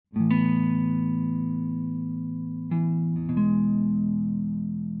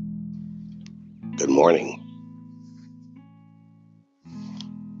Good morning.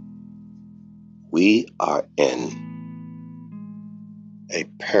 We are in a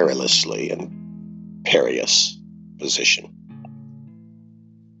perilously imperious position.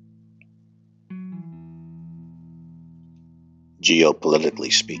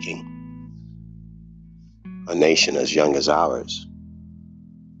 Geopolitically speaking, a nation as young as ours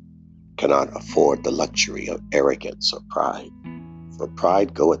cannot afford the luxury of arrogance or pride, for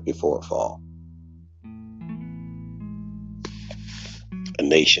pride goeth before a fall. A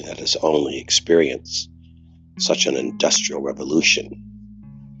nation that has only experienced such an industrial revolution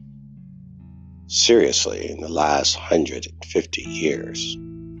seriously in the last 150 years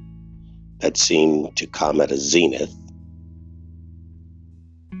that seemed to come at a zenith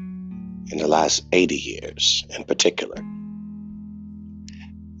in the last 80 years in particular,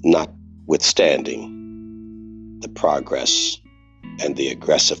 notwithstanding the progress and the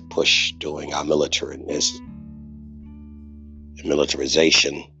aggressive push during our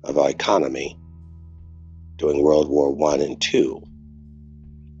militarization of our economy during World War I and II,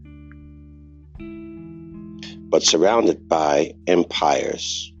 but surrounded by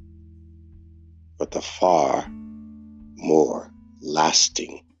empires with a far more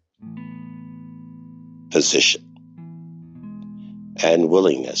lasting position and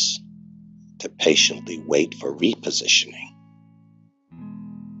willingness to patiently wait for repositioning,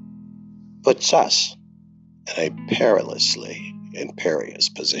 puts us in a perilously imperious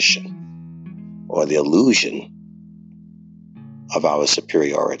position, or the illusion of our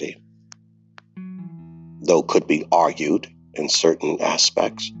superiority, though could be argued in certain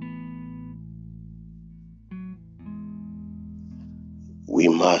aspects. We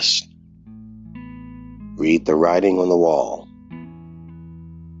must read the writing on the wall,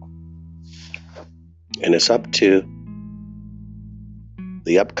 and it's up to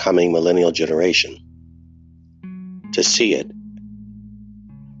the upcoming millennial generation to see it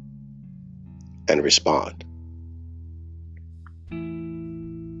and respond.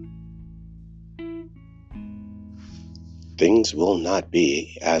 Things will not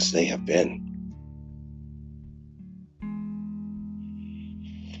be as they have been.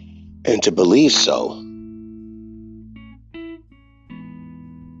 And to believe so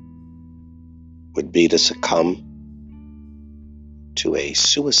would be to succumb to a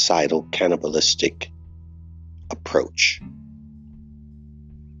suicidal, cannibalistic approach.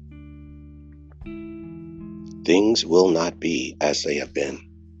 Things will not be as they have been,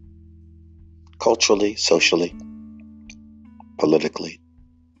 culturally, socially, politically,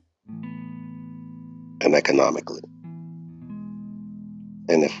 and economically.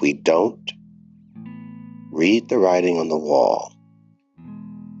 And if we don't read the writing on the wall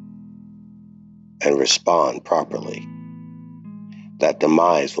and respond properly, that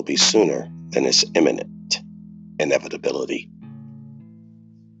demise will be sooner than its imminent inevitability.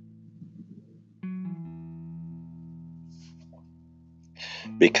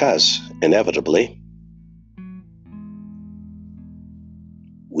 Because, inevitably,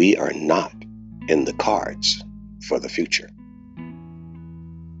 we are not in the cards for the future.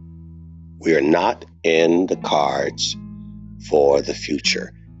 We are not in the cards for the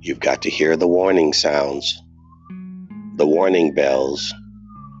future. You've got to hear the warning sounds, the warning bells,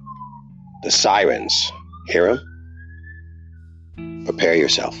 the sirens. Hear them? Prepare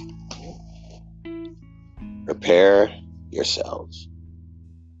yourself. Prepare yourselves.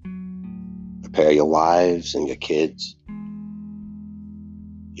 Prepare your wives and your kids,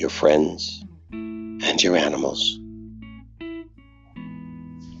 your friends, and your animals.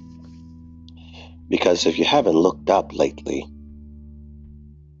 Because if you haven't looked up lately,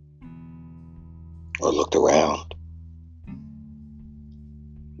 or looked around,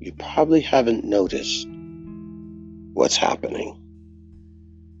 you probably haven't noticed what's happening.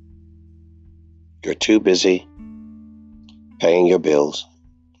 You're too busy paying your bills,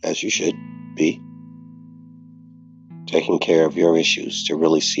 as you should be, taking care of your issues to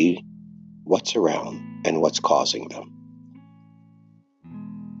really see what's around and what's causing them.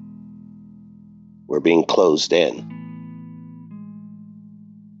 We're being closed in,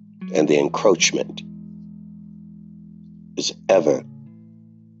 and the encroachment is ever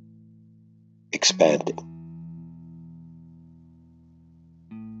expanding.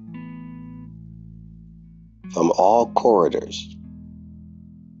 From all corridors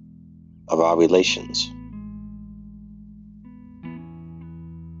of our relations,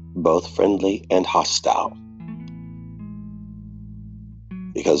 both friendly and hostile,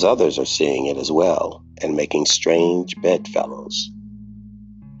 because others are seeing it as well and making strange bedfellows,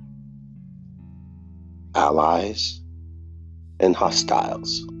 allies and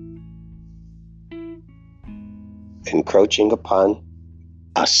hostiles. encroaching upon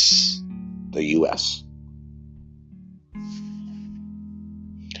us, the U.S.,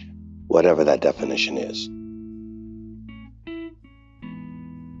 whatever that definition is.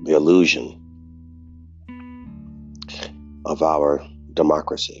 The illusion of our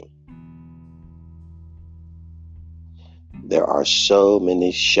democracy. There are so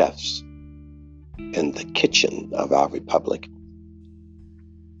many chefs in the kitchen of our republic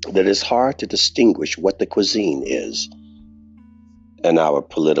that it's hard to distinguish what the cuisine is in our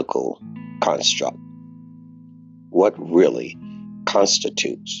political construct. What really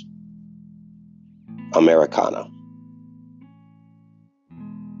constitutes Americana?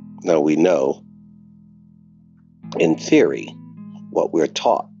 Now we know, in theory, what we're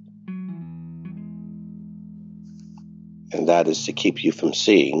taught. And that is to keep you from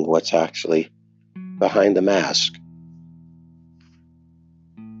seeing what's actually behind the mask.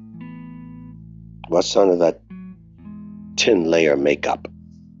 What's under that 10-layer makeup?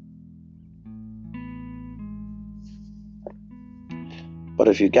 But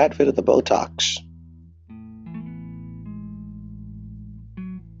if you got rid of the Botox,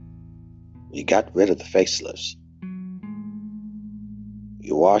 you got rid of the facelifts,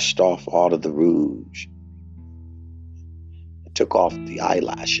 you washed off all of the rouge, took off the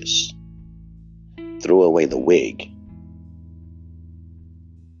eyelashes, threw away the wig,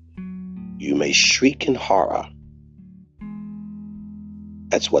 you may shriek in horror.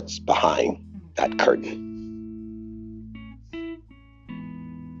 That's what's behind that curtain.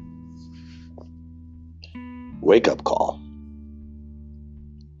 Wake-up call.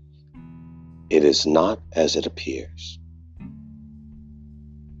 It is not as it appears.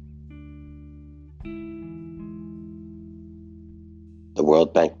 The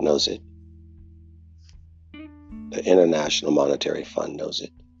World Bank knows it. The International Monetary Fund knows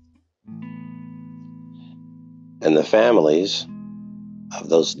it. And the families of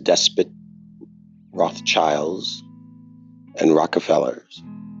those despot Rothschilds and Rockefellers,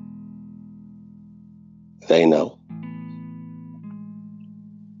 they know.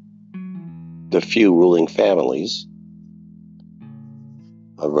 The few ruling families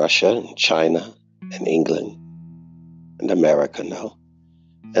of Russia and China and England and America know.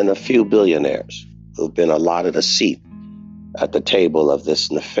 And a few billionaires who've been allotted a seat at the table of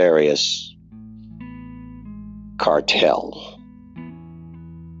this nefarious cartel.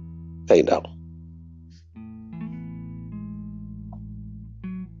 They know.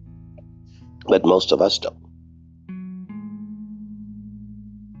 But most of us don't.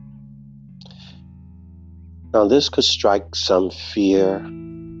 Now, this could strike some fear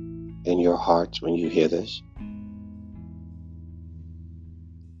in your hearts when you hear this.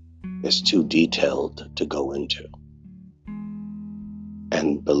 It's too detailed to go into.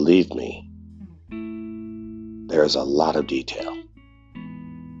 And believe me, there's a lot of detail.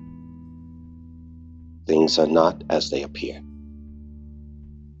 Things are not as they appear.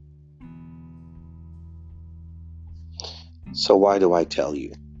 So why do I tell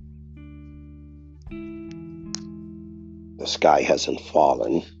you? The sky hasn't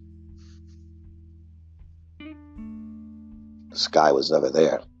fallen. The sky was never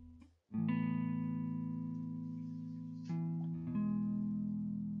there.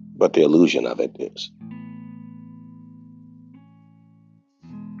 But the illusion of it is.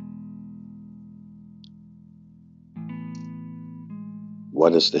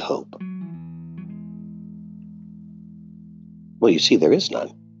 What is the hope? Well, you see, there is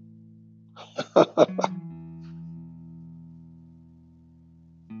none.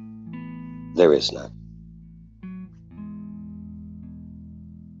 There is none.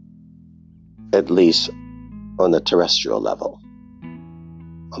 At least on the terrestrial level,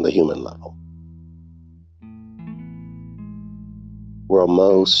 on the human level, where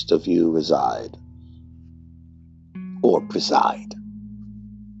most of you reside or preside.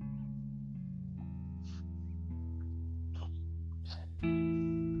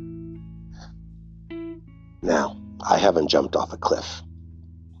 Now, I haven't jumped off a cliff.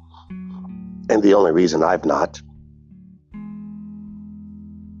 And the only reason I've not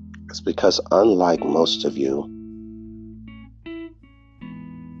is because, unlike most of you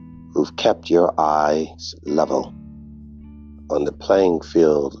who've kept your eyes level on the playing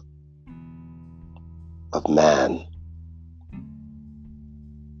field of man,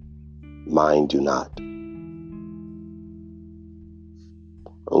 mine do not.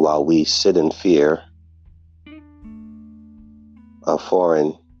 While we sit in fear of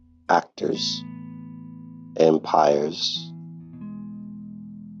foreign actors, empires,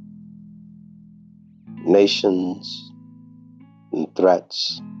 nations, and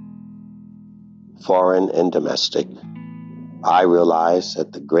threats, foreign and domestic, I realize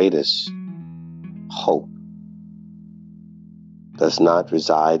that the greatest hope does not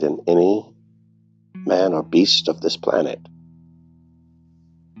reside in any man or beast of this planet.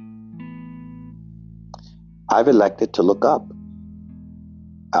 I've elected to look up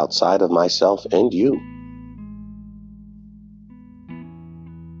outside of myself and you,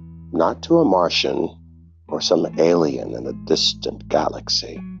 not to a Martian or some alien in a distant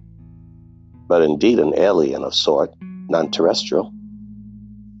galaxy, but indeed an alien of sort, non-terrestrial.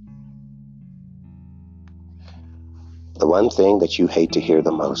 The one thing that you hate to hear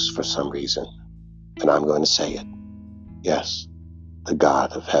the most for some reason, and I'm going to say it, yes, the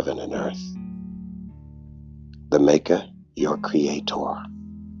God of heaven and earth, the Maker, your Creator.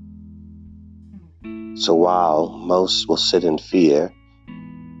 So while most will sit in fear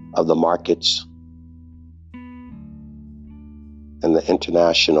of the markets and the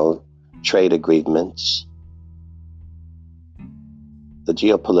international trade agreements, the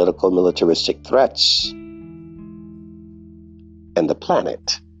geopolitical militaristic threats, and the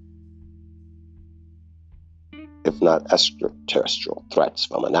planet, if not extraterrestrial threats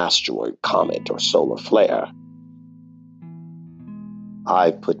from an asteroid, comet, or solar flare,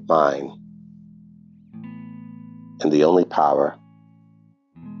 I've put mine in the only power,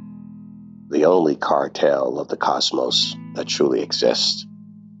 the only cartel of the cosmos that truly exists.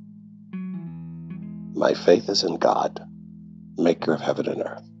 My faith is in God, Maker of heaven and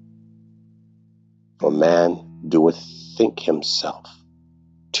earth. For man doeth think himself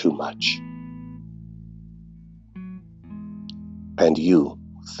too much, and you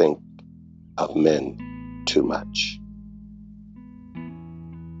think of men too much.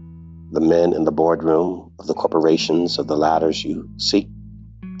 The men in the boardroom of the corporations, of the ladders you seek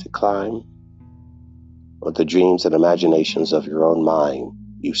to climb, or the dreams and imaginations of your own mind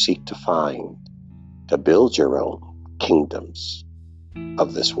you seek to find, to build your own kingdoms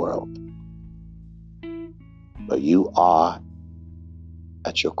of this world. But you are,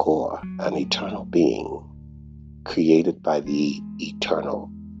 at your core, an eternal being, created by the eternal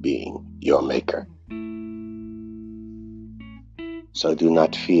being, your Maker. So do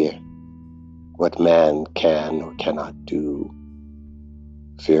not fear what man can or cannot do.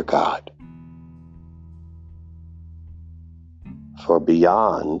 Fear God. For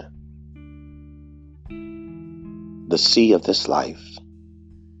beyond the sea of this life,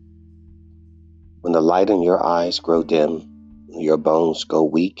 when the light in your eyes grow dim, your bones go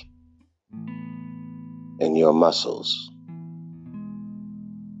weak, and your muscles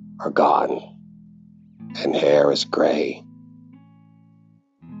are gone, and hair is gray,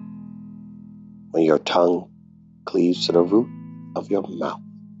 when your tongue cleaves to the root of your mouth,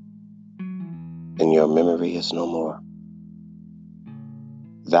 and your memory is no more,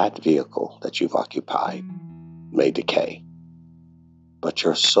 that vehicle that you've occupied may decay, but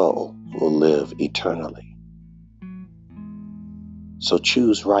your soul will live eternally. So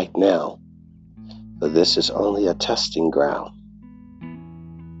choose right now, for this is only a testing ground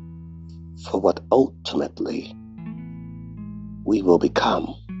for what ultimately we will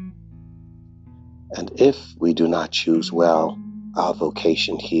become. And if we do not choose well our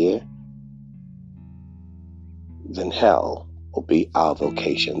vocation here, then hell will be our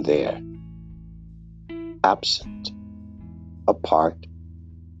vocation there. Absent, apart,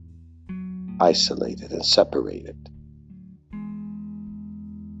 isolated, and separated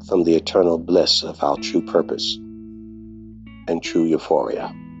from the eternal bliss of our true purpose and true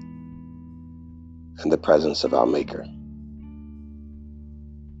euphoria in the presence of our Maker.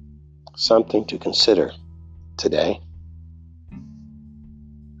 Something to consider today.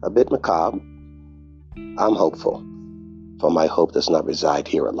 A bit macabre. I'm hopeful, for my hope does not reside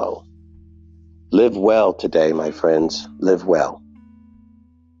here alone. Live well today, my friends. Live well.